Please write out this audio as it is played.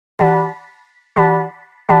Post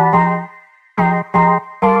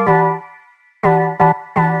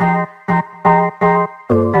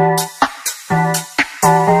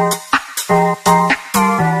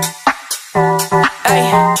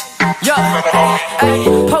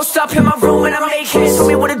up in my room and I make hits. Tell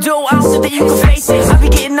me what to do, I don't think that you can face it. I be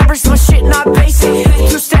getting numbers, my shit not basic.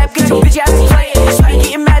 Two-step, get your bitch ass to play it. She be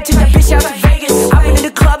getting mad, take that bitch out to Vegas. I've been in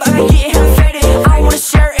the club, I've been getting hella faded. I don't wanna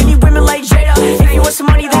share any women like Jada. If you want some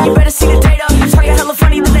money, then you better see the data. Talking hella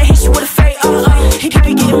funny, then they hit you with a fade. He could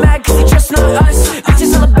be getting mad, cause he just not us.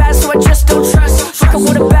 Bitches hella bad, so I just don't trust. Fuckin'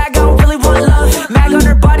 with a bag, I don't really want love. Mag on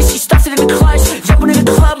her body, she stuffed it in the clutch. Jumpin' in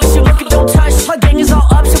the club, but she lookin' don't touch. My gang is all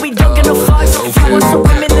up, so we don't get no fucks. If you want some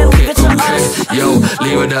women, then leave it to us. Yo,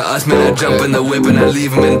 leave it to us, man. I jump in the whip and I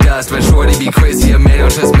leave him in dust. Man, shorty be crazy, a man on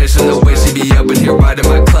transmission. The way she be up in here riding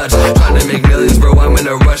my clutch. Trying to make millions, bro, I'm in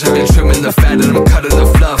a rush. I've been trimming the fat and I'm cutting the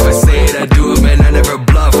fluff. I say it, I do it, man, I never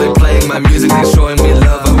bluff. Like playing my music, they showing me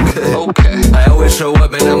love. Okay. I always show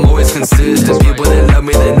up and I'm always consistent. People that love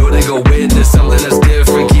me, they know they go witness something that's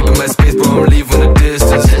different. Keeping my space, bro, I'm leaving the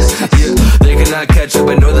distance. Yeah, they cannot catch up,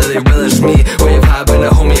 I know that they relish me. Wavehi been a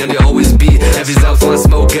homie and they always be. If these out want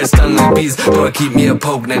smoke, get stung like bees. Bro, keep me a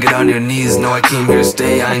poke, now get on your knees. No, I came here to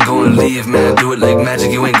stay, I ain't gonna leave, man. Do it like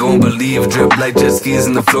magic, you ain't gonna believe. Drip like jet skis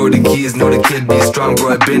in the Florida Keys. Know the kid be strong,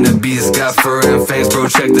 bro, I been a beast. Got fur and fangs, bro,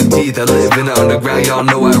 check the teeth. I live in the underground, y'all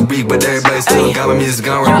know I reek. But everybody still got my music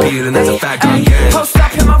on repeat, and that's a fact on gang. Post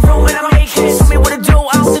up in my room and I make hits. Tell me what to do,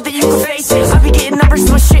 I don't think that you can face it. I be getting numbers,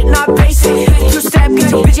 my shit not basic. Two-step,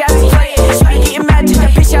 get your bitch ass to play it. She be getting mad, take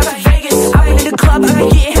that bitch out to Vegas. I've been in the club, I've been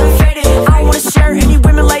getting hella faded. I don't wanna share any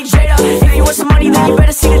women like Jada. If you want some money, then you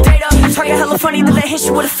better see the data. Talking hella funny, then they hit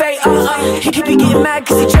you with a fade. He be getting mad,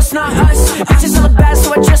 cause he just not us. Bitches hella